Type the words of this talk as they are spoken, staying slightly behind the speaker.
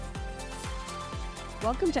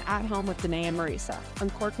Welcome to At Home with Danae and Marisa,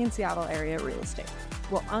 Uncorking Seattle Area Real Estate.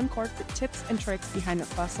 We'll uncork the tips and tricks behind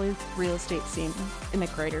the bustling real estate scene in the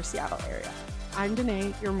greater Seattle area. I'm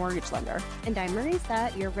Danae, your mortgage lender. And I'm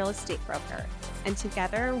Marisa, your real estate broker. And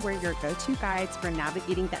together, we're your go-to guides for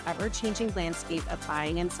navigating the ever-changing landscape of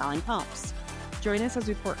buying and selling homes. Join us as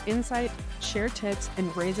we pour insight, share tips,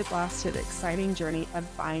 and raise a glass to the exciting journey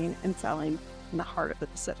of buying and selling in the heart of the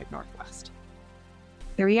Pacific Northwest.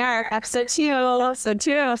 Here we are, episode two. All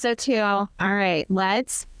right,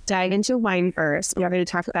 let's dive into wine first. We're going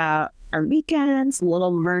to talk about our weekends, a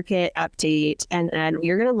little market update, and then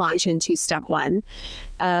we're going to launch into step one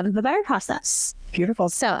of the buying process. Beautiful.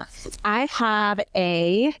 So I have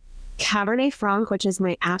a Cabernet Franc, which is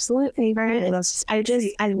my absolute favorite. I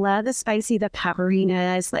love the spicy, the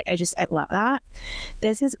pepperiness. I love that.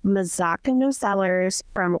 This is Mazzacano Cellars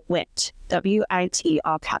from WIT, W-I-T,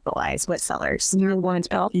 all capitalized, WIT Cellars. You're going to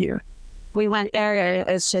help you. We went there.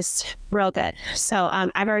 It's just real good. So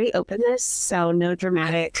I've already opened this, so no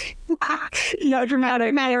dramatic cutting of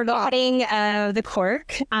the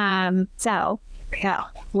cork. So yeah,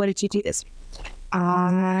 what did you do this week?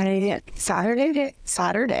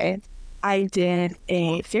 Saturday, I did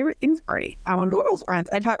a favorite things party. I went with friends.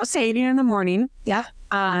 I talked with Sadie in the morning. Yeah.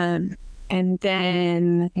 And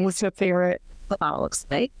then what's your favorite? Looks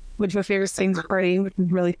like. What's your favorite things party? Which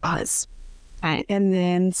was really fun. And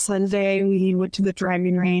then Sunday, we went to the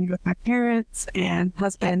driving range with my parents and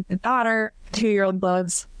husband and daughter. 2-year-old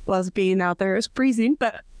loves being out there. It was freezing,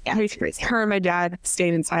 but yeah, it was freezing. Her and my dad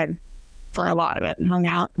stayed inside for a lot of it and hung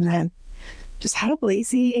out, and then just had a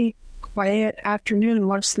lazy, quiet afternoon and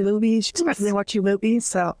watched the movies. She's really watching movies,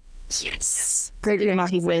 so yes, great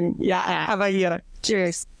win. Yeah. How about you?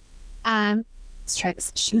 Cheers. Let's try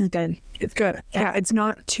this. She's good. It's good. Yeah, it's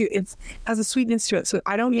not too. It has a sweetness to it, so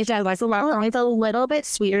I don't. It's a little bit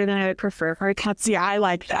sweeter than I would prefer for a cup. Yeah, I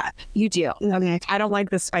like that. You do. Okay. I don't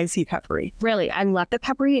like the spicy peppery. Really, I love the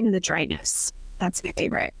peppery and the dryness. That's my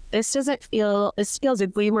favorite. This feels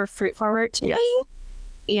way more fruit forward to me.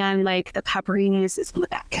 And like the pepperiness is in the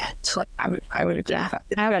back end. I would agree with that.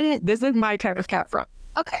 This is my type of cat from.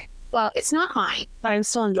 Okay. Well, it's not mine, but I'm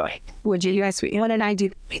still enjoying. Would you guys sweet? What did I do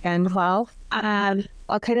this weekend? Well,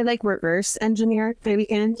 I'll kind of like reverse engineer the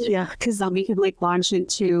weekend. Yeah. Because then we could like launch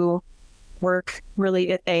into work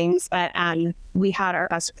related things. But we had our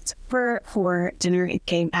best friends for dinner and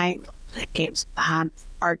game night. Games.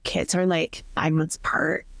 Our kids are like 9 months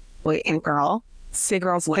apart, boy and girl. Same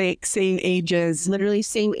girls, like same ages. Literally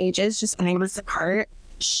same ages, just 9 months apart.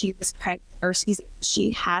 She was pregnant, or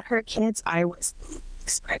she had her kids. I was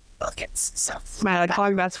pregnant with kids. So my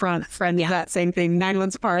calling best friend, yeah, that same thing. 9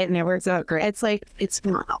 months apart, and it works out great. It's like it's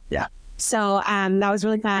phenomenal. Yeah. So that was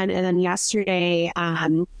really fun. And then yesterday,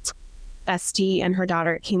 Bestie and her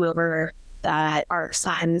daughter came over. That our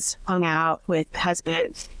sons hung out with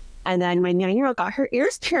husband. And then my 9-year-old got her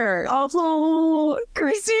ears pierced. Oh,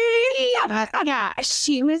 crazy. Yeah,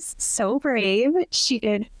 she was so brave. She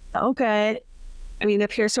did so good. I mean, the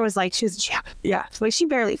piercer was like, yeah. Like she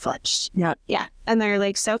barely flinched. Yeah. Yeah. And they're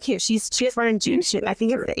like so cute. She was born in June. I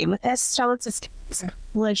think it's the amethyst stones. It's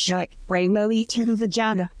like rainbowy to the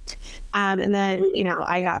gem. And then,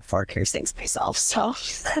 I got 4 piercings myself. So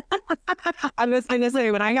I'm gonna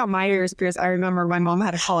say, when I got my ears pierced, I remember my mom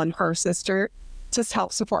had to call in her sister just to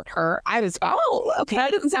help support her. I was, okay.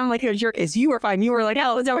 That doesn't sound like it was your case. You were fine. You were like,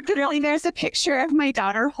 no, literally, there's a picture of my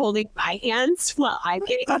daughter holding my hands while I'm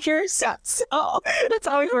getting pictures. So that's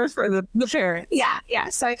how it works for the parents. Yeah.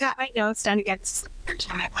 So I got my nose done against and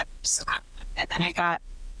then I got,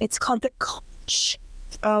 it's called the Coach.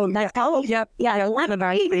 Yep. Yeah, I love it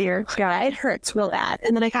right here. Yeah, it hurts real bad.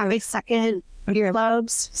 And then I got my second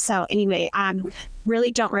earlobes. So anyway,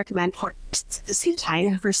 really don't recommend horses at the same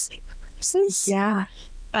time for sleep. Yeah,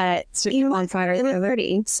 but even on Friday, it was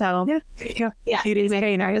pretty. So yeah, it is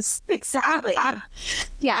very nice. Exactly.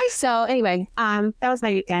 Yeah. So anyway, that was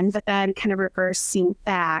my weekend. But then, kind of reversing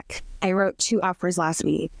back, I wrote 2 offers last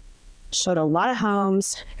week. Showed a lot of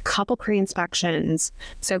homes, a couple pre-inspections.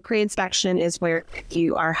 So pre-inspection is where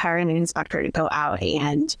you are hiring an inspector to go out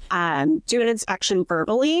and do an inspection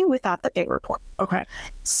verbally without the big report. Okay.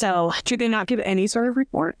 So do they not give any sort of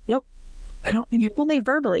report? Nope. I don't think they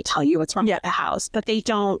verbally tell you what's wrong with the house, but they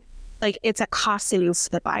don't, like, it's a cost savings to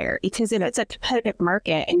the buyer, because if it's a competitive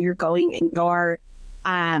market and you're going and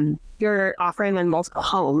you're offering on multiple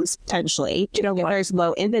homes, potentially, there's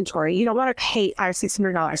low inventory, you don't want to pay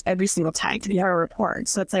 $500-$600 every single time to get a report.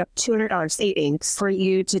 So it's like a $200 savings for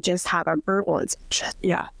you to just have a verbal inspection.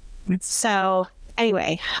 Yeah. So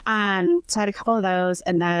anyway, so I had a couple of those,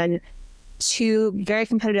 and then two very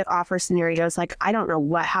competitive offer scenarios. Like, I don't know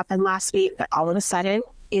what happened last week, but all of a sudden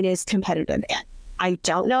it is competitive again. I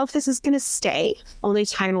don't know if this is going to stay. Only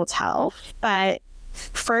time will tell. But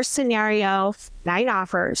first scenario, 9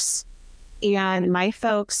 offers. And my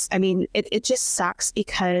folks, I mean, it just sucks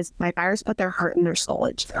because my buyers put their heart and their soul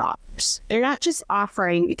into their offers. They're not just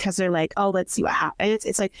offering because they're like, oh, let's see what happens.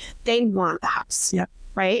 It's like they want the house. Yeah.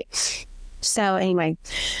 Right. So anyway,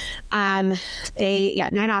 9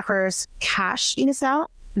 offers, cash is out.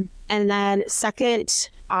 And then second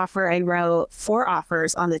offer, I wrote 4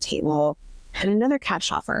 offers on the table and another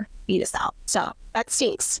cash offer beat us out. So that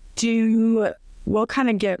stinks. We'll kind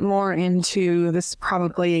of get more into this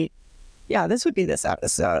probably. Yeah, this would be this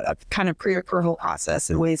episode of kind of pre-approval process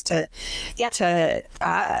and ways to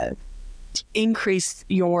increase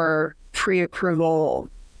your pre-approval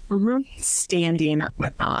standing or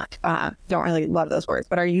whatnot. Don't really love those words,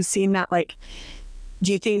 but are you seeing that? Like,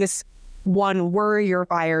 do you think this one, were your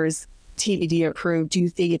buyers TBD approved? Do you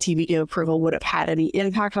think a TBD approval would have had any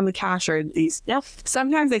impact on the cash or these? No.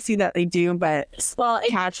 Sometimes I see that they do, but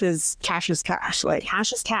cash is cash. Like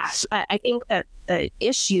cash is cash. I think that the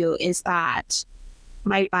issue is that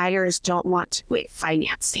my buyers don't want to wait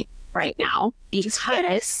financing right now because,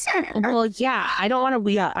 well, yeah, I don't want to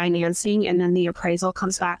wait financing and then the appraisal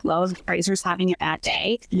comes back low. The appraiser's having a bad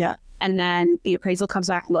day. Yeah. And then the appraisal comes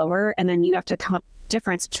back lower and then you have to come up with the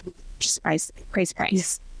difference between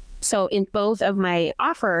price. So in both of my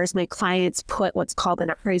offers, my clients put what's called an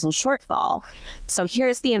appraisal shortfall. So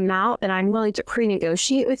here's the amount that I'm willing to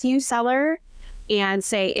pre-negotiate with you, seller, and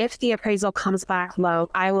say, if the appraisal comes back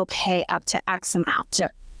low, I will pay up to X amount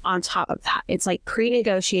on top of that. It's like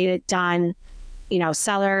pre-negotiated, done.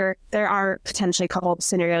 Seller, there are potentially a couple of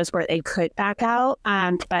scenarios where they could back out,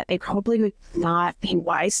 but they probably would not be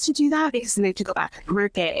wise to do that because they have to go back to the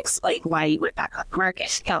market, explain why you went back on the market.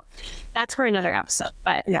 So that's for another episode.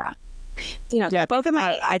 But both of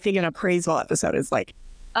my, I think an appraisal episode is like,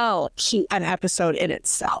 key, an episode in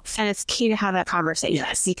itself. And it's key to have that conversation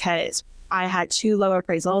because I had 2 low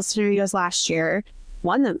appraisal scenarios last year,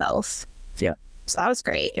 won them both. Yeah. So that was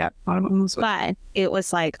great. Yeah. But it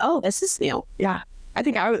was like, oh, this is new. Yeah. I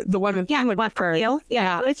think the one with went for you.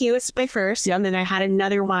 Yeah. With you, it's my first. Yeah. And then I had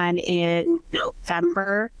another one in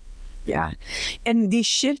November. Yeah. And the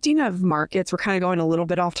shifting of markets, we're kind of going a little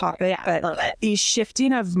bit off topic, but the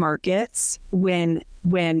shifting of markets when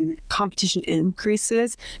competition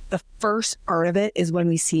increases, the first part of it is when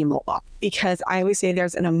we see mobile. Because I always say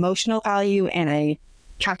there's an emotional value and a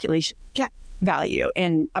calculation value,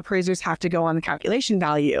 and appraisers have to go on the calculation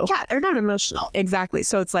value. Yeah, they're not emotional. Exactly.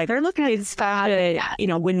 So it's like they're looking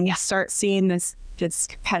at when we start seeing this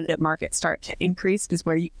competitive market start to increase is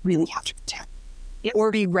where you really have to protect. Yep.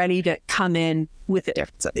 Or be ready to come in with the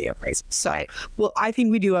difference of the appraisal. So, I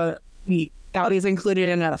think that is included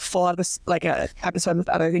in a full episode with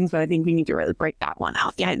other things, but I think we need to really break that one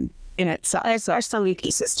out in itself. There's so many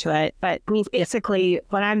pieces to it, but I mean, basically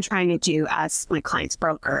what I'm trying to do as my client's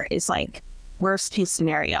broker is like, worst case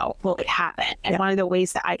scenario, what would happen? And one of the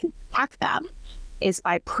ways that I can protect them is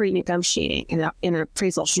by pre-negotiating in an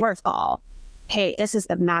appraisal shortfall. Hey, this is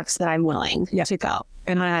the max that I'm willing to go.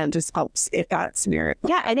 And that just helps if that scenario.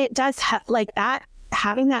 Yeah, and it does like that.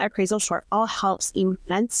 Having that appraisal shortfall helps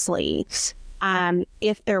immensely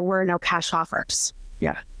if there were no cash offers.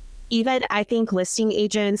 Yeah. Even I think listing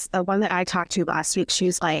agents, the one that I talked to last week, she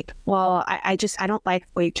was like, well, I don't like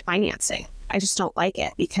wage financing. I just don't like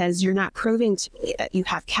it because you're not proving to me that you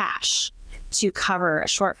have cash to cover a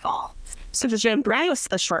shortfall. So just embrace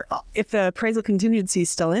the shortfall. If the appraisal contingency is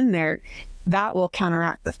still in there, that will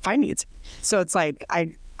counteract the financing. So it's like,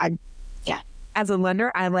 as a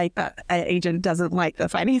lender, I like that an agent doesn't like the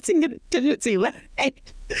financing contingency.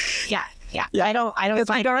 Yeah. I don't.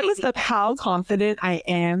 Regardless of how confident I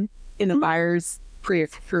am in the buyer's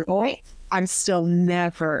pre-approval, I'm still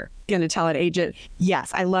never going to tell an agent,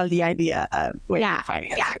 yes, I love the idea of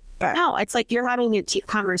financing. Yeah. But no, it's like you're having a deep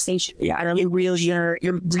conversation. Yeah. You're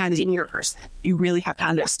protecting your person. You really have to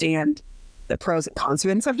understand the pros and cons.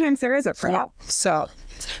 And sometimes there is a pro. Yeah. So,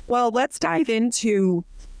 let's dive into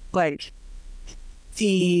they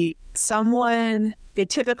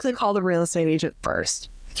typically call the real estate agent first.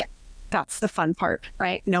 Yeah. That's the fun part,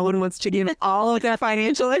 right? No one wants to give all of that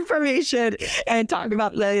financial information and talk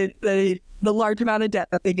about the large amount of debt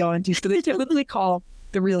that they go into. So they typically call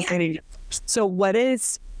the real estate agent first. So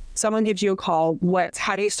someone gives you a call,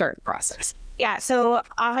 how do you start the process? Yeah, so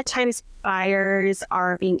oftentimes buyers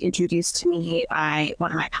are being introduced to me by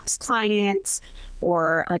one of my past clients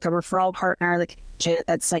or like a referral partner. Like agent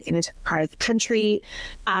that's like in a part of the country.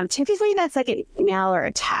 Typically that's like an email or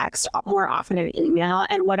a text, more often an email.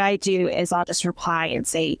 And what I do is I'll just reply and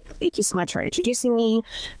say, thank you so much for introducing me.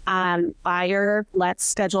 Buyer, let's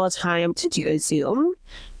schedule a time to do a Zoom.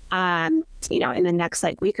 In the next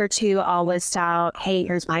like week or two, I'll list out, hey,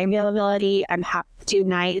 here's my availability. I'm happy to do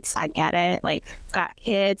nights. I get it. Like, got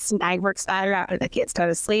kids. Night works better after the kids go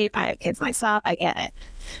to sleep. I have kids myself. I get it.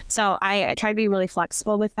 So I try to be really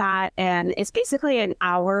flexible with that. And it's basically an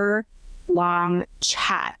hour long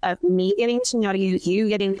chat of me getting to know you, you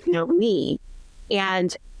getting to know me.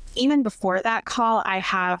 And even before that call, I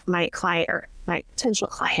have my client or my potential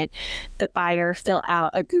client, the buyer, fill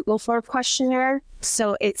out a Google form questionnaire.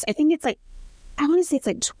 So I want to say it's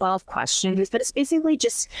like 12 questions, but it's basically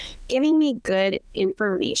just giving me good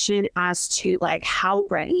information as to like how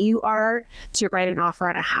ready you are to write an offer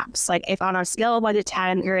on a house. Like if on a scale of 1 to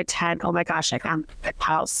 10, you're a 10, oh my gosh, I found a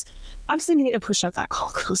house. Obviously, we need to push up that call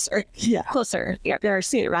closer. Yeah. They're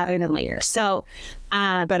sooner rather than later. So,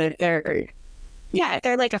 but if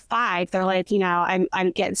they're like a 5, they're like,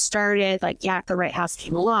 I'm getting started. Like, if the right house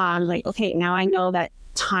came along, like, okay, now I know that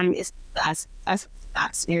time is as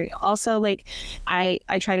that scenario. Also, like, I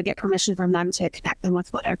try to get permission from them to connect them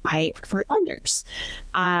with what my preferred lenders.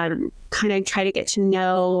 Kind of try to get to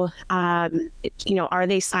know, are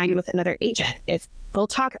they signed with another agent? If we'll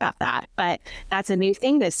talk about that, but that's a new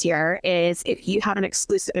thing this year is if you have an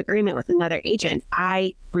exclusive agreement with another agent,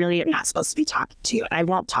 I really am not supposed to be talking to you. And I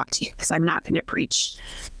won't talk to you because I'm not going to breach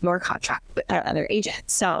your contract with that other agent.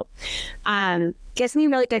 So, gives me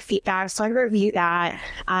really good feedback. So I review that.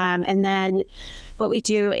 And then what we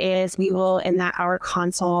do is we will, in that hour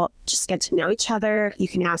consult, just get to know each other. You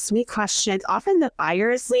can ask me questions. Often the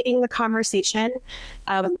buyer is leading the conversation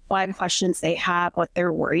of what questions they have, what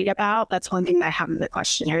they're worried about. That's one thing that I have in the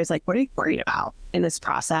questionnaire is like, what are you worried about in this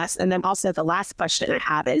process? And then also the last question I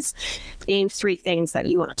have is name 3 things that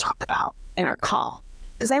you want to talk about in our call.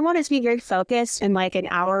 Because I want it to be very focused in like an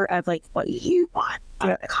hour of like what you want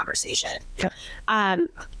out of the conversation. Yeah.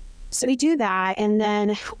 So we do that. And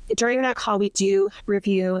then during that call, we do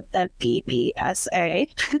review the BBSA,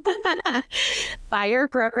 Buyer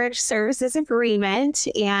Brokerage Services Agreement.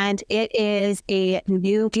 And it is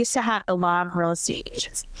used to have a law of real estate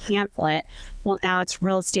agents pamphlet. Well, now it's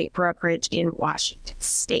real estate brokerage in Washington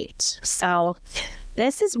State. So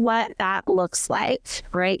this is what that looks like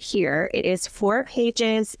right here. It is 4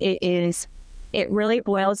 pages. It really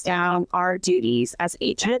boils down our duties as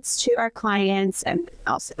agents to our clients and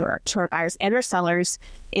also to our buyers and our sellers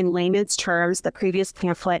in layman's terms. The previous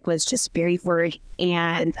pamphlet was just very wordy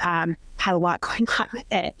and had a lot going on with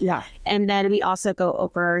it. Yeah. And then we also go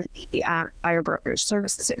over the Buyer Brokerage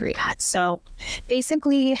Services Agreement. So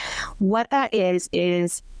basically what that is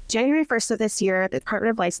January 1st of this year, the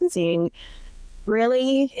Department of Licensing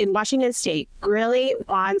really in Washington State really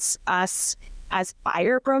wants us as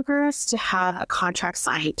buyer brokers to have a contract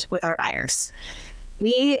signed with our buyers.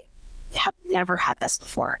 We have never had this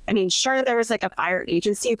before. I mean, sure, there was like a buyer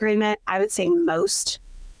agency agreement. I would say most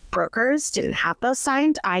brokers didn't have those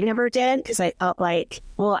signed. I never did because I felt like,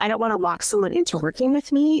 well, I don't want to lock someone into working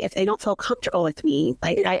with me if they don't feel comfortable with me.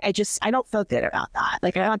 Like, I don't feel good about that.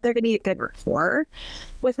 Like, I want there to be a good rapport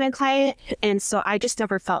with my client. And so I just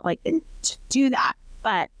never felt like to do that.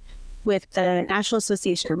 But with the National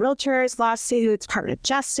Association of Realtors lawsuits, Department of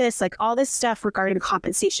Justice, like all this stuff regarding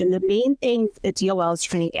compensation, the main thing the DOL is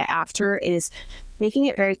trying to get after is making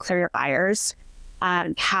it very clear to buyers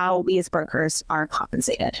how we as brokers are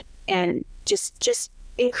compensated and just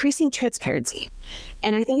increasing transparency.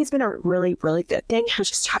 And I think it's been a really, really good thing. I was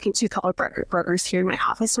just talking to a couple of brokers here in my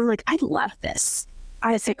office. And I'm like, I love this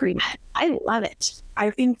agreement. I love it. I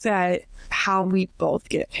think that how we both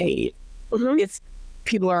get paid, it's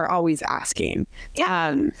people are always asking.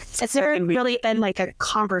 Yeah. It's never really been like a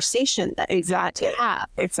conversation that exactly have.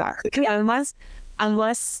 Exactly. Unless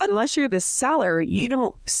you're the seller, you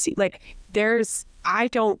don't see I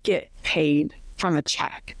don't get paid from a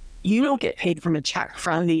check. You don't get paid from a check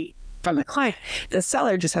from the client. The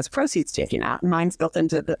seller just has proceeds taken out. Mine's built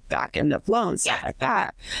into the back end of loans, stuff like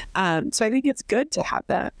that. So I think it's good to have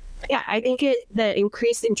that. Yeah, I think the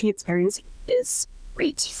increase in transparency is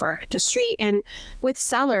great for our industry. And with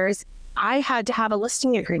sellers, I had to have a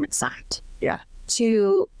listing agreement signed. Yeah.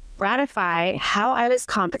 To ratify how I was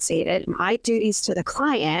compensated, my duties to the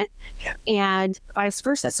client, and vice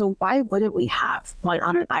versa. So why wouldn't we have one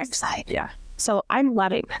on the buyer side? Yeah. So I'm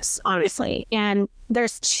loving this, honestly. And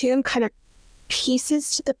there's 2 kind of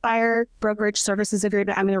pieces to the buyer brokerage services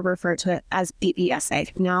agreement. I'm going to refer to it as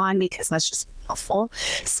BBSA now on because that's just helpful.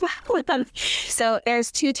 So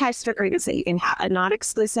there's two types of agreements that you can have, a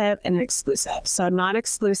non-exclusive and an exclusive. So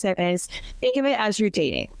non-exclusive is, think of it as you're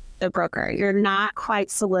dating the broker. You're not quite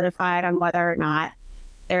solidified on whether or not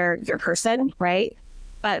they're your person, right?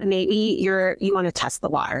 But maybe you want to test the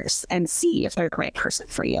waters and see if they're the right person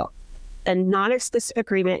for you. The non-exclusive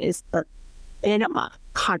agreement is the minimum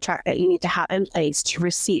contract that you need to have in place to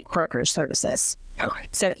receive brokerage services. Okay.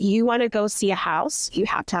 So if you want to go see a house, you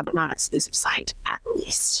have to have a non-exclusive signed at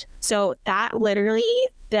least. So that literally,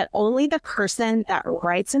 that only the person that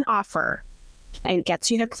writes an offer and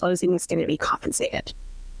gets you to closing is going to be compensated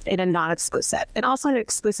in a non-exclusive, and also an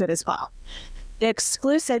exclusive as well. The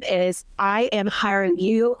exclusive is, I am hiring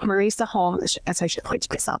you, Marisa Holmes, as I should point to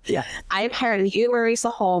myself. Yeah. I am hiring you,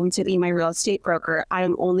 Marisa Holmes, to be my real estate broker. I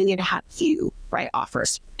am only going to have you write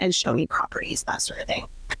offers and show me properties, that sort of thing.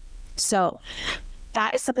 So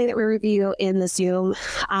that is something that we review in the Zoom.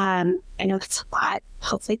 I know that's a lot.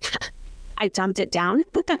 Hopefully I dumped it down.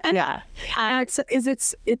 Yeah.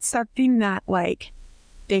 It's something that like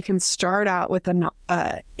they can start out with a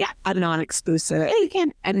non-exclusive. Yeah, you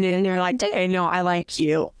can. And then they're like, hey, no, I like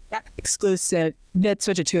you. Yeah. Exclusive. Then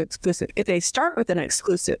switch it to exclusive. If they start with an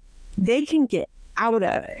exclusive, they can get out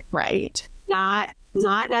of it, right? Not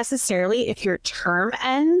necessarily if your term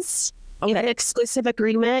ends. Okay. In an exclusive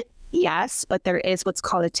agreement, yes, but there is what's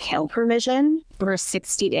called a tail provision for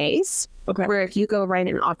 60 days. Okay. Where if you go write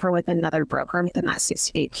an offer with another broker within that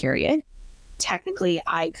 60-day period, technically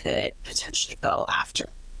I could potentially go after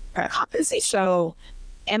compensation. So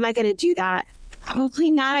am I going to do that?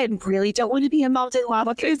 Probably not. I really don't want to be involved in law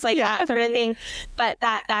cases like that sort of thing. But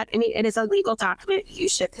I mean, it is a legal document. You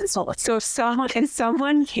should consult with. So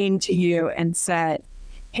someone came to you and said,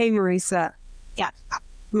 hey, Marisa, yeah,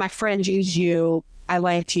 my friend used you. I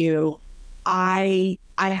liked you. I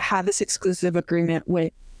have this exclusive agreement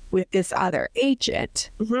with this other agent.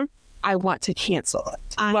 Mm-hmm. I want to cancel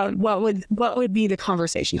it. What would be the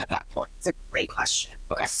conversation at that point? It's a great question.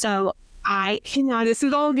 Okay. So I cannot. This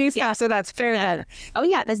is all news, so that's fair. Yeah. Oh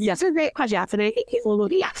yeah, this is a great question. And I think people will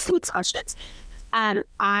be asking these questions.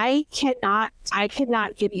 I cannot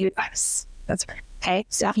give you advice. That's fair. Okay.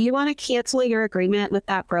 So if you want to cancel your agreement with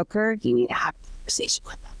that broker, you need to have a conversation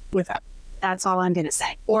with them. That's all I'm going to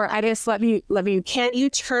say. Or I just let me. Can you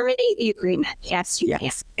terminate the agreement? Yes, you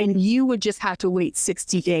can. And you would just have to wait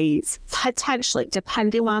 60 days. Potentially,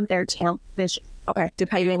 depending on their tail provision. Okay.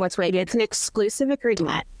 Depending on what's rated. It's an exclusive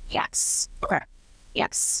agreement. Yes. Okay.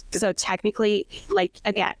 Yes. So technically, like,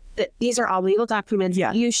 again, these are all legal documents.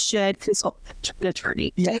 Yeah. You should consult an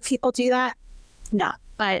attorney. Yeah. Do people do that? No.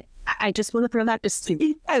 But I just want to throw that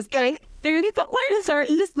disclaimer. Okay. The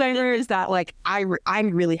disclaimer is that, like, I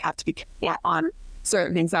really have to be careful on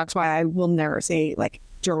certain things. That's why I will never say, like,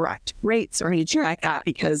 direct rates or anything like that,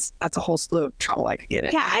 because that's a whole slew of trouble I could get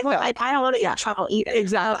in. Yeah, I don't want to get in trouble either.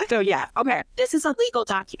 Exactly. So, yeah. Okay. This is a legal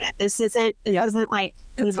document. This isn't like,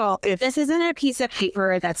 this isn't a piece of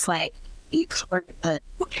paper that's like,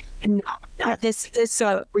 this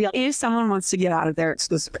so real. If someone wants to get out of their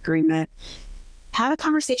exclusive agreement, have a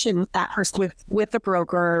conversation with that person, with the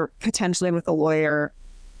broker, potentially with a lawyer,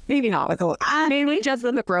 maybe not with a lawyer, maybe just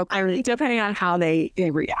with the broker, depending on how they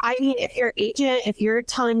react. I mean, if you're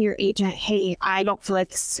telling your agent, hey, I don't feel like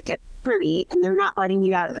this is good for me, and they're not letting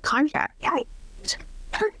you out of the contract,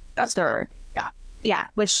 that's their, yeah.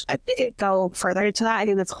 Which I didn't go further into that. I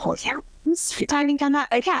think that's a whole timing on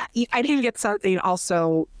that. Like, yeah, I didn't get something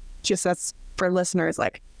also, just as for listeners,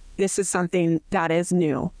 like, this is something that is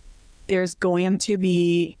new. There's going to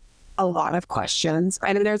be a lot of questions.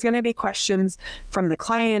 And there's going to be questions from the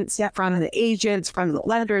clients, from the agents, from the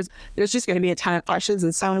lenders. There's just going to be a ton of questions,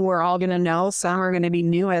 and some we're all going to know. Some are going to be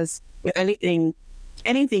new. As with anything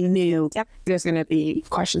new, there's going to be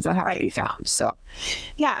questions that have to be found. So,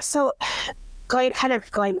 yeah. So going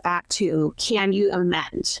back to, can you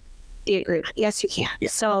amend the agreement? Yes, you can. Yeah.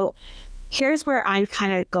 So here's where I'm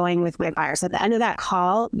kind of going with my buyers. At the end of that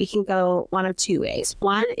call, we can go one of two ways.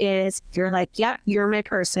 One is you're like, yep, you're my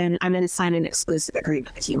person. I'm going to sign an exclusive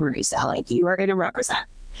agreement with you, Marisa. Like, you are going to represent.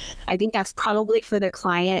 I think that's probably for the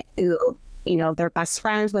client who, they're best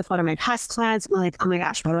friends with one of my past clients. I'm like, oh my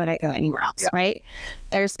gosh, why would I go anywhere else, right?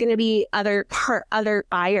 There's going to be other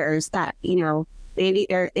buyers that, maybe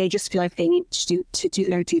they just feel like they need to do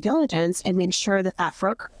their due diligence and make sure that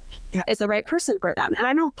broker is the right person for them. And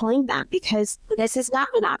I don't blame them, because this is not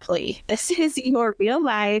Monopoly. This is your real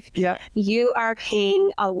life. Yeah. You are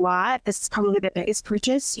paying a lot. This is probably the biggest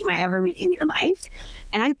purchase you might ever make in your life.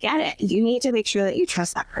 And I get it. You need to make sure that you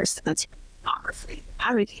trust that person. offer free.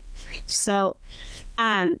 So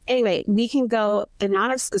anyway, we can go the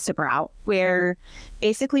non-exclusive route where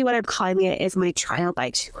basically what I'm calling it is my trial by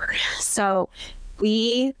tour. So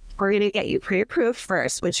we're going to get you pre-approved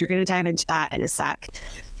first, which you're going to dive into that in a sec.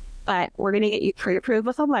 But we're going to get you pre-approved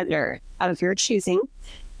with a lender of your choosing.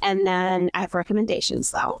 And then I have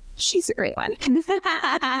recommendations, though. She's a great one.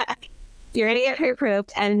 You're going to get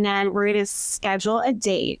pre-approved, and then we're going to schedule a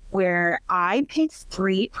date where I pick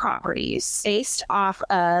 3 properties based off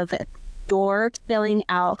of your filling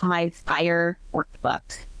out my buyer workbook.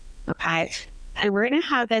 Okay. And we're going to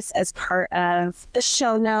have this as part of the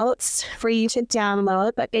show notes for you to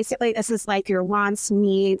download. But basically, this is like your wants,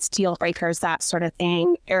 needs, deal breakers, that sort of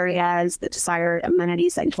thing, areas, the desired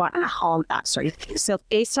amenities that you want in a home, that sort of thing. So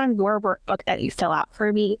based on your workbook that you fill out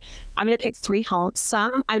for me, I'm going to pick 3 homes.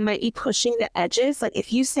 Some I might be pushing the edges. Like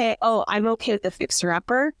if you say, oh, I'm okay with the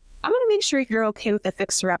fixer-upper, I'm going to make sure you're okay with the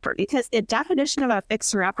fixer-upper, because the definition of a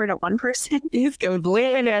fixer-upper to one person is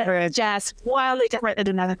completely just wildly different than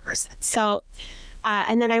another person. So,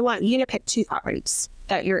 and then I want you to pick 2 properties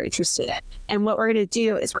that you're interested in. And what we're going to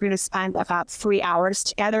do is we're going to spend about 3 hours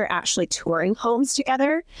together actually touring homes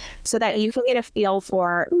together so that you can get a feel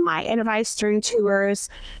for my advice during tours.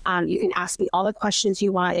 You can ask me all the questions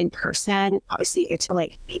you want in person. Obviously, you get to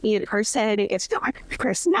like meet me in person, you get to know my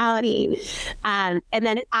personality. And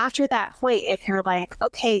then after that point, if you're like,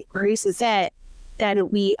 okay, Grace is it, then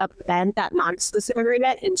we amend that non-exclusive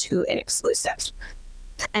agreement into an exclusive.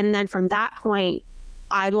 And then from that point,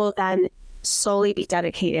 I will then solely be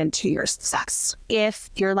dedicated to your success. If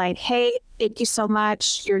you're like, hey, thank you so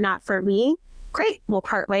much, you're not for me, great, we'll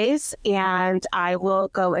part ways, and I will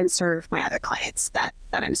go and serve my other clients that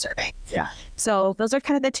I'm serving. Yeah. So those are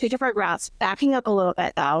kind of the 2 different routes. Backing up a little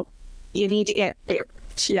bit, though, you need to get there.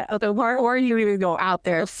 Yeah. Or you even go out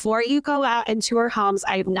there. Before you go out and tour homes,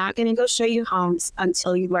 I'm not going to go show you homes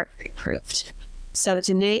until you are approved. So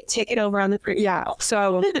to take it over on the Yeah.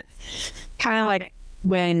 So kind of like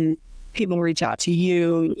when people reach out to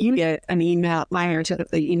you, you get an email. Mine are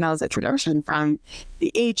typically emails introduction from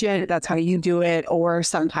the agent. That's how you do it. Or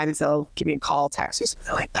sometimes they'll give me a call, text, or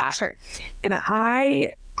something like that. Sure. And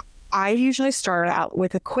I usually start out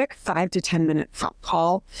with a quick 5 to 10 minute phone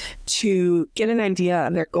call to get an idea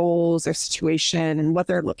of their goals, their situation, and what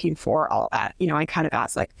they're looking for, all that. You know, I kind of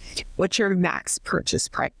ask like, what's your max purchase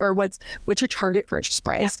price, or what's your target purchase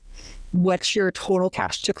price? What's your total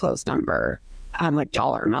cash to close number? Like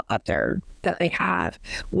dollar amount up there that they have.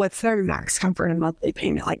 What's their max comfort and monthly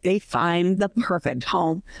payment? Like they find the perfect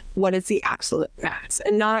home. What is the absolute max?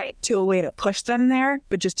 And not to a way to push them there,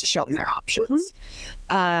 but just to show them their options.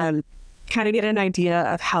 Kind of get an idea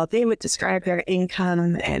of how they would describe their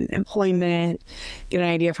income and employment, get an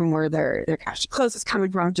idea from where their cash to close is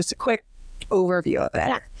coming from, just a quick overview of it.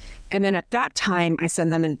 Yeah. And then at that time, I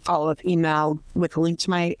send them a follow-up email with a link to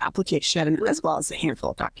my application, as well as a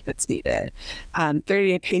handful of documents needed.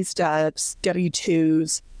 30-day pay stubs,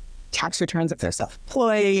 W-2s, tax returns if they're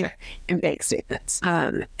self-employed, and bank statements.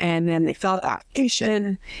 And then they fill out the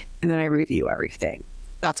application, and then I review everything.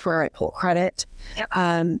 That's where I pull credit.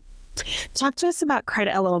 Yep. Talk to us about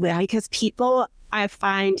credit a little bit, because people, I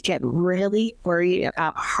find, get really worried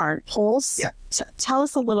about hard pulls. Yeah. So tell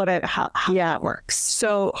us a little bit how that works.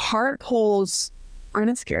 So hard pulls aren't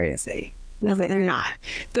as scary as they. No, they're not.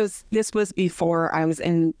 This was before I was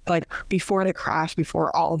in, like, before the crash,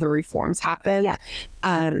 before all the reforms happened. Yeah.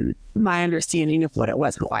 My understanding of what it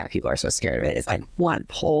was and why people are so scared of it is like one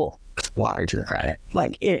pull water to the credit,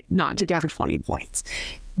 like it not to down to 20 points.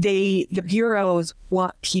 The bureaus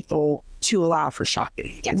want people to allow for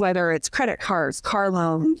shopping, yes. Whether it's credit cards, car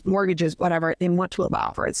loans, mortgages, whatever, they want to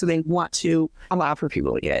allow for it. So they want to allow for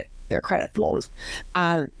people to get their credit pulls.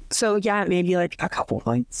 So yeah, maybe like a couple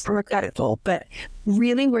points from a credit pull, but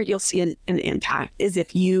really where you'll see an impact is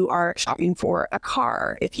if you are shopping for a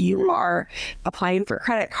car, if you are applying for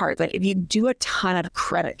credit cards, like if you do a ton of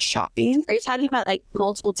credit shopping. Are you talking about like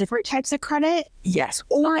multiple different types of credit? Yes.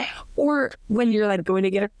 Or when you're like going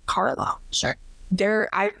to get a car loan. Sure.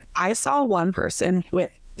 I saw one person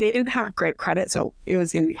they didn't have great credit, so it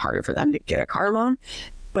was going to be harder for them to get a car loan,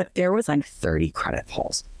 but there was like 30 credit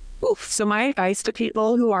pulls. Oof. So my advice to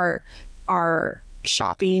people who are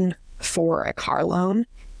shopping for a car loan,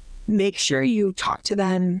 make sure you talk to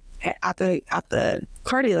them at the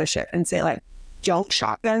car dealership and say like, don't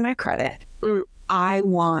shotgun my credit. I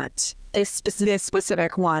want this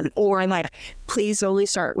specific one, or like, please only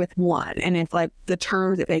start with one. And if like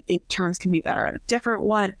if they think terms can be better at a different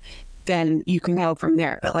one, then you can go from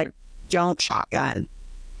there. But like, don't shotgun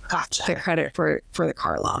the credit for the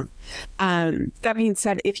car loan. That being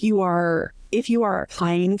said, if you are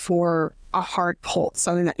applying for a hard pull,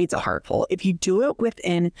 something that needs a hard pull. If you do it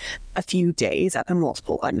within a few days at the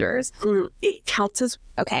multiple lenders, it counts as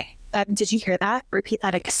Okay. Did you hear that? Repeat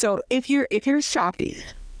that again. so. If you're shopping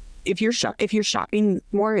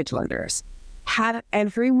mortgage lenders, have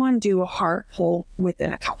everyone do a hard pull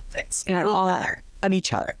within a couple days and all that of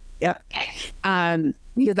each other. Yeah. Okay.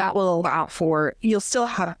 Because that will allow for, you'll still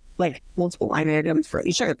have like multiple line items for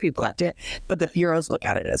each other people that did, but the bureaus look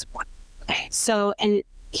at it as one. Okay. So, and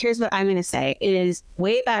here's what I'm going to say. It is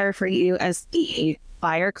way better for you as the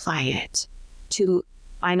buyer client to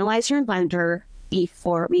finalize your lender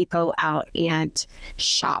before we go out and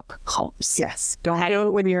shop homes. Yes. Don't do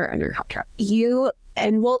it when you're under contract.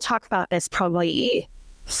 And we'll talk about this probably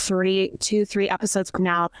 3 episodes from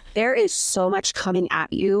now. There is so much coming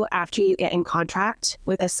at you after you get in contract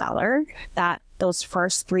with a seller that those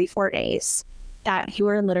first 3-4 days that you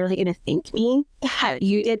are literally going to thank me that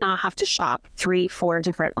you did not have to shop 3-4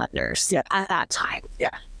 different lenders at that time.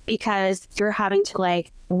 Yeah. Because you're having to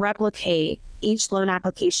like replicate each loan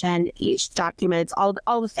application, each documents, all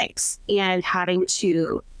the things, and having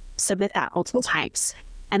to submit that multiple times.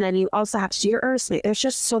 And then you also have to do your earnestment. There's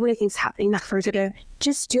just so many things happening that for today.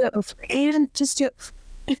 Just do it before, and just do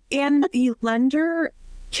it. And the lender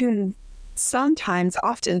can oftentimes,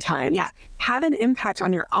 have an impact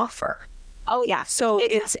on your offer. Oh, yeah. So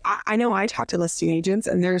I know I talk to listing agents,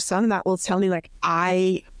 and there's some that will tell me like,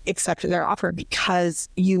 I accepted their offer because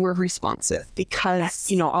you were responsive,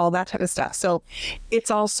 because, all that type of stuff. So it's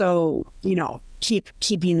also,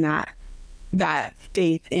 keeping that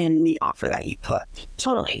faith in the offer that you put.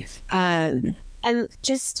 Totally. And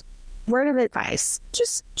just word of advice,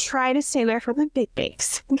 just try to stay away from the big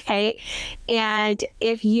banks, okay? And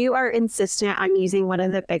if you are insistent on using one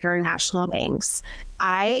of the bigger national banks,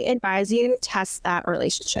 I advise you to test that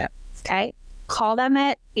relationship, okay? Call them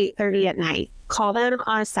at 8:30 at night. Call them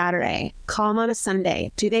on a Saturday. Call them on a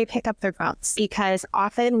Sunday. Do they pick up their phones? Because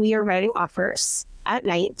often we are writing offers at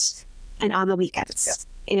night and on the weekends. Yes.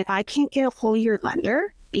 And if I can't get a hold of your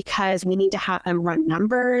lender because we need to have them run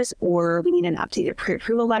numbers or we need an updated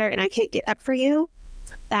pre-approval letter and I can't get that for you,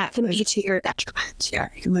 that can be to your detriment. Yeah,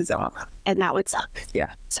 you can lose that one. And that would suck.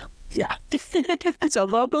 Yeah. So, yeah. So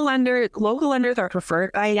local lenders are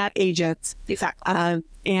preferred by agents. exactly.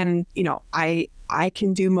 And, I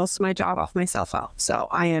can do most of my job off my cell phone. So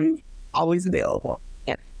I am always available.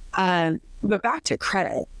 Yeah. But back to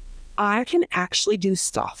credit, I can actually do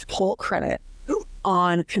soft pull credit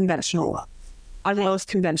on conventional loans, on most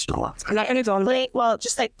conventional loans. I'm not going to go on.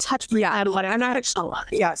 Just like touch on what I'm not actually.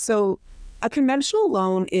 Yeah. So a conventional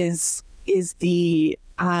loan is the,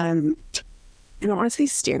 I don't want to say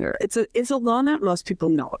standard. It's a loan that most people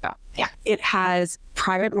know about. Yeah. It has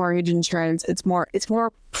private mortgage insurance. It's more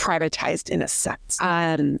privatized in a sense.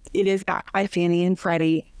 It is backed by Fannie and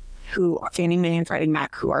Freddie, Fannie Mae and Freddie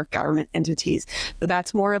Mac, who are government entities. But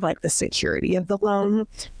that's more of like the security of the loan,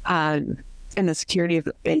 and the security of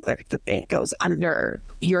the bank. Like if the bank goes under,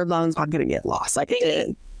 your loan's not going to get lost. Like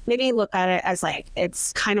maybe look at it as like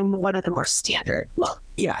it's kind of one of the more standard loans.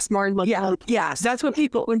 Yes, more. Yeah, yes. That's what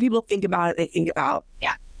when people think about it, they think about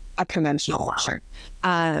a conventional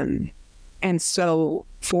loan. And so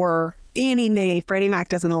for Fannie Mae, Freddie Mac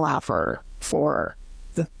doesn't allow for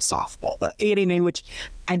the softball, but Fannie Mae, which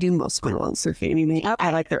I do most of my loans through Fannie Mae.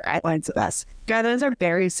 I like their guidelines the best. Guidelines are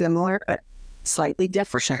very similar, but slightly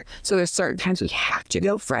different. So there's certain times we have to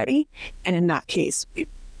go Freddie, and in that case, we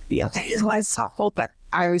utilize softball. But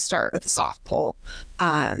I always start with the soft pull,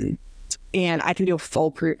 and I can do a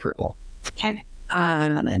full pre-approval. Okay.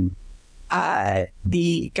 And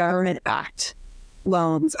the government-backed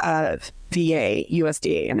loans of VA,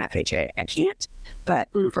 USDA, and FHA, I can't. But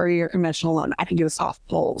for your conventional loan, I can do a soft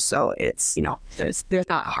pull. So it's, there's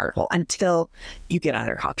not a hard pull until you get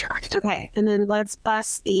under contract. Okay. And then let's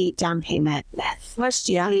bust the down payment myth.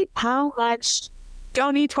 How much?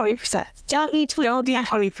 Don't need 20%. Don't need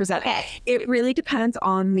 20%. Okay. It really depends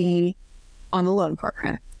on the loan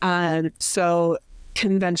program. So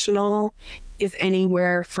conventional is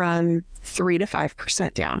anywhere from 3 to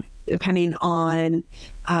 5% down, depending on,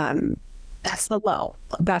 that's the low.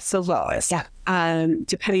 That's the lowest. Yeah.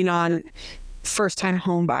 Depending on first-time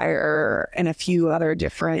home buyer and a few other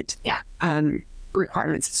different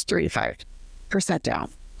requirements, it's 3 to 5% down.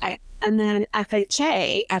 And then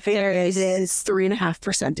FHA is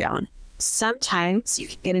 3.5% down. Sometimes you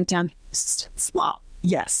can get it down small.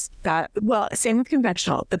 Yes. Same with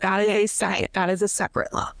conventional, but that is a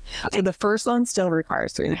separate loan. Okay. So the first loan still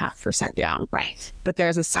requires 3.5% down. Right. But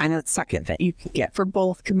there's a silent second that you can get for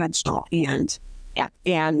both conventional and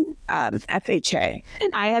and FHA.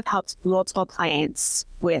 And I have helped multiple clients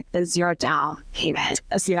with the zero down payment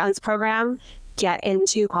assistance program get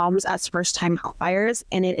into homes as first-time home buyers,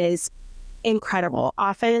 and it is incredible.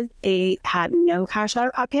 Often they had no cash out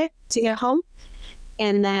of pocket to get home.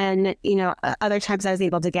 And then, other times I was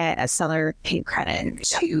able to get a seller pay credit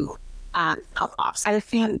to help off. I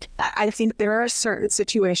think there are certain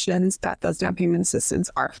situations that those down payment assistance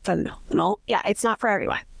are phenomenal. Yeah, it's not for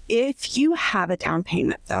everyone. If you have a down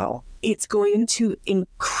payment, though, it's going to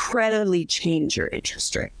incredibly change your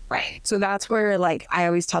interest rate. Right. So that's where, like, I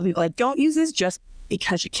always tell people, like, don't use this just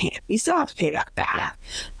because you can't. You still have to pay that back.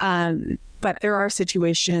 Yeah. But there are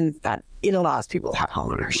situations that it allows people to have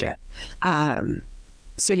home ownership.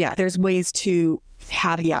 So yeah, there's ways to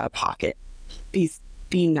have the out of pocket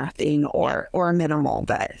be nothing or minimal,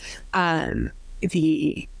 but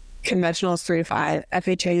the conventional is 3 to 5,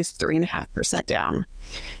 FHA is 3.5% down.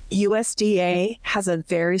 USDA has a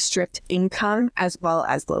very strict income as well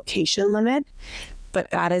as location limit,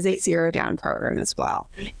 but that is a zero down program as well.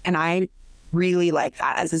 And I really like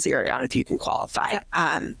that as a zero down if you can qualify.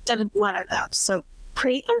 Done one of those. So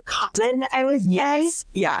pretty uncommon, I would say.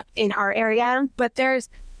 Yeah. In our area. But it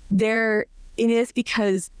is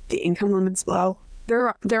because the income limit's low.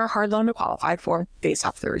 They're a hard loan to qualify for based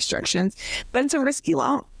off the restrictions, but it's a risky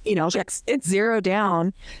loan. It's zero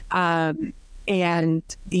down. And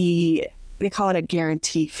they call it a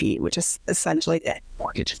guarantee fee, which is essentially the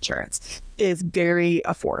mortgage insurance, is very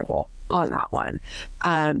affordable on that one.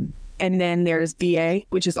 And then there's VA,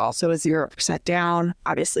 which is also a 0% down.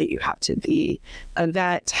 Obviously, you have to be a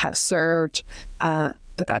vet, have served, but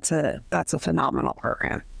that's a phenomenal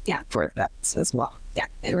program. Yeah, for vets as well. Yeah,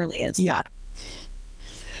 it really is. Yeah.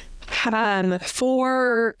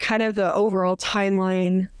 For kind of the overall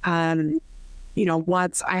timeline,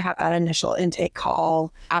 once I have that initial intake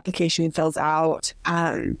call, application fills out,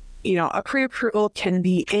 a pre-approval can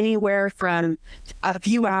be anywhere from a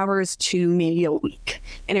few hours to maybe a week.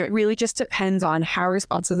 And it really just depends on how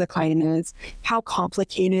responsive the client is, how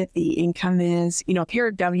complicated the income is. If you're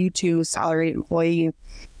a W-2 salaried employee,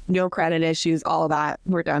 no credit issues, all of that,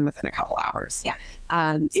 we're done within a couple hours. Yeah.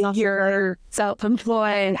 If you're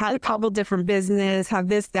self-employed, have a couple different business, have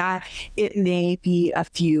this, that, it may be a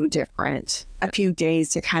few days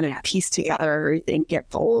to kind of piece together everything, get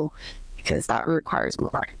full, because that requires more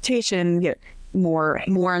documentation, get more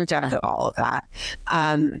in depth of all of that.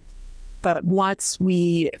 But once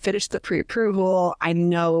we finish the pre-approval, I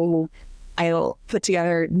know I'll put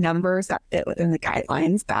together numbers that fit within the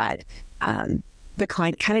guidelines that the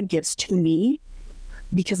client kind of gives to me,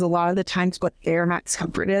 because a lot of the times what their max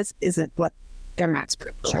comfort isn't what their max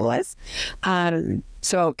approval is.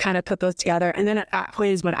 So kind of put those together. And then at that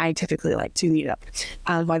point is when I typically like to meet up,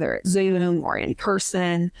 whether it's Zoom or in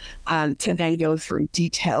person, to then go through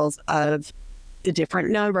details of the different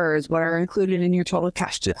numbers, what are included in your total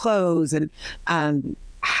cash to close, and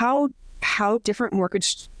how different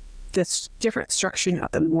this different structuring of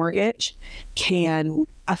the mortgage can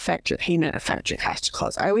affect your payment, affect your cash to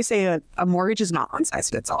close. I always say a mortgage is not one size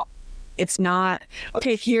fits all. It's not,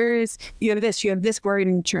 okay, you have this mortgage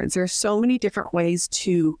insurance. There's so many different ways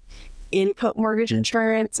to input mortgage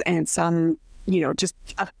insurance, and some,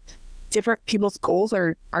 different people's goals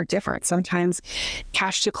are different. Sometimes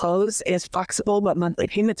cash to close is flexible, but monthly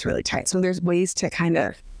payment's really tight. So there's ways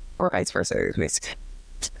to or vice versa, there's ways.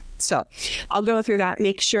 So I'll go through that,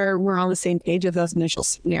 make sure we're on the same page of those initial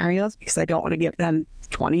scenarios, because I don't want to give them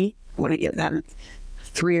 20. I want to give them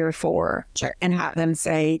 3 or 4 and have them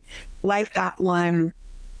say, like that one,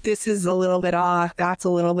 this is a little bit off, that's a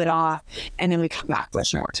little bit off. And then we come back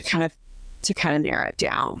with more to kind of narrow it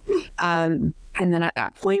down. And then at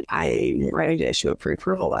that point, I'm ready to issue a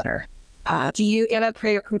pre-approval letter. Do you get a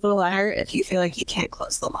pre-approval letter if you feel like you can't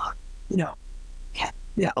close the loan? No. Okay.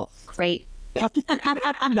 No. Great. No,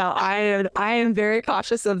 I am very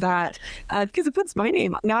cautious of that, because it puts my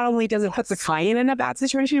name. Not only does it put the client in a bad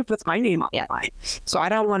situation, it puts my name on the line. So I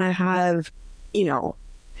don't want to have,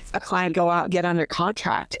 a client go out, get under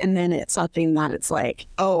contract, and then it's something that it's like,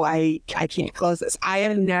 oh, I can't close this. I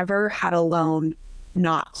have never had a loan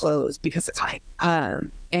not close because of time.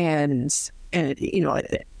 And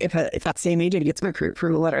if that same agent gets my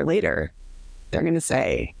pre-approval letter later, they're going to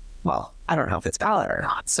say, well, I don't know if it's valid or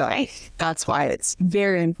not. So that's why it's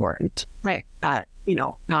very important, right? That,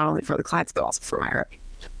 not only for the clients, but also for my revenue.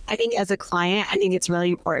 I think as a client, I think it's really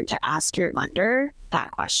important to ask your lender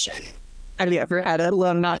that question. Have you ever had a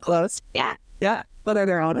loan not closed? Yeah. Yeah. Whether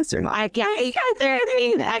they're honest or not. I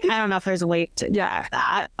don't know if there's a way to do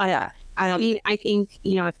that. Yeah. I think,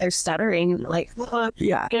 if they're stuttering, like, yeah, you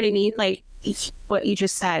know what I mean? Like, what you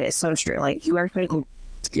just said is so true. Like, you are putting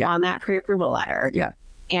on that pre-approval letter. Yeah.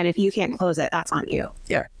 And if you can't close it, that's on you.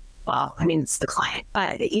 Yeah. Well, I mean, it's the client,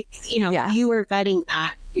 but you you were vetting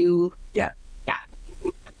that. Yeah.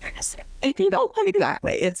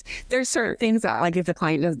 Exactly. There's certain things that, like, if the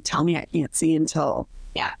client doesn't tell me, I can't see until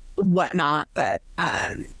whatnot. But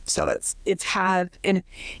so it's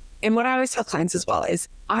and what I always tell clients as well is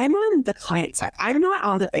I'm on the client side. I'm not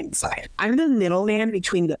on the bank side. I'm the middleman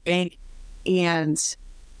between the bank and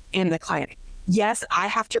the client. Yes, I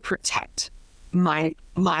have to protect my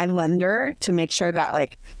lender to make sure that,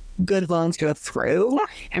 like, good loans go through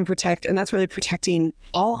and that's really protecting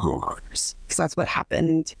all homeowners, because that's what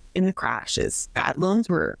happened in the crash is bad loans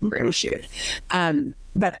were issued.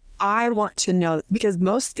 But I want to know, because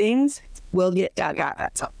most things will get dug out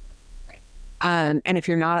at some point. And if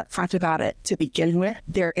you're not upfront about it to begin with,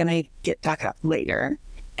 they're going to get dug up later.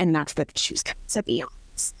 And that's the issues. So be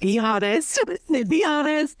honest, be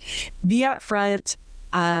upfront.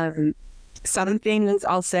 Some things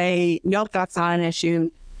I'll say, nope, that's not an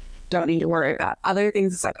issue. Don't need to worry about. Other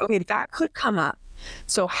things, it's like, okay, that could come up.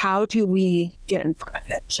 So how do we get in front of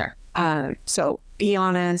it? Sure. So be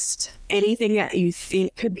honest. Anything that you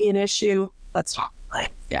think could be an issue, let's talk.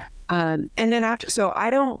 And then after, so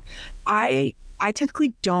I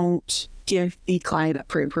typically don't give the client a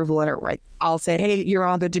pre-approval letter, right? I'll say, hey, you're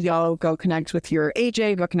all good to go connect with your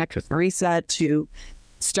AJ, go connect with Marisa to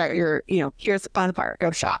start your, here's the bonfire,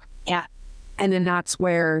 go shop. Yeah. And then that's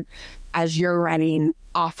where, as you're writing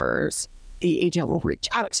offers, the agent will reach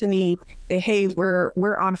out to me, say, hey, we're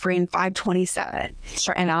offering 527.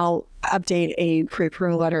 Sure. And I'll update a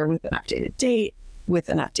pre-approval letter with an updated date, with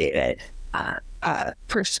an updated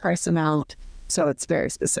purchase price amount. So it's very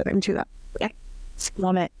specific to that. Yeah.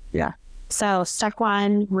 Love it. Yeah. So step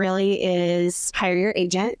one really is hire your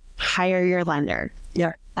agent, hire your lender.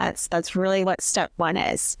 Yeah. That's really what step one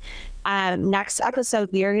is. Next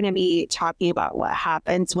episode, we are going to be talking about what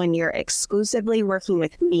happens when you're exclusively working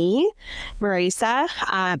with me, Marisa.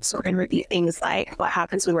 So we're going to review things like what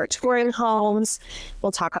happens when we're touring homes.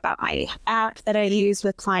 We'll talk about my app that I use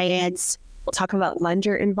with clients. We'll talk about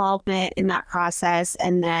lender involvement in that process,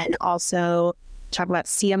 and then also talk about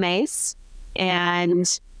CMAs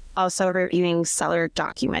and also reviewing seller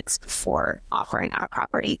documents before offering our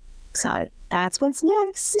property. So that's what's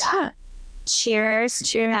next. Yeah. Cheers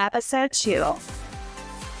to episode 2.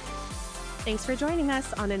 Thanks for joining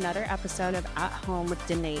us on another episode of At Home with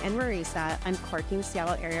Danae and Marisa, Uncorking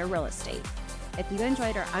Seattle Area Real Estate. If you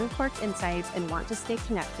enjoyed our Uncorked insights and want to stay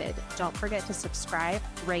connected, don't forget to subscribe,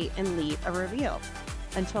 rate, and leave a review.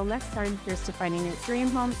 Until next time, here's to finding your dream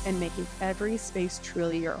home and making every space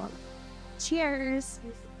truly your own. Cheers!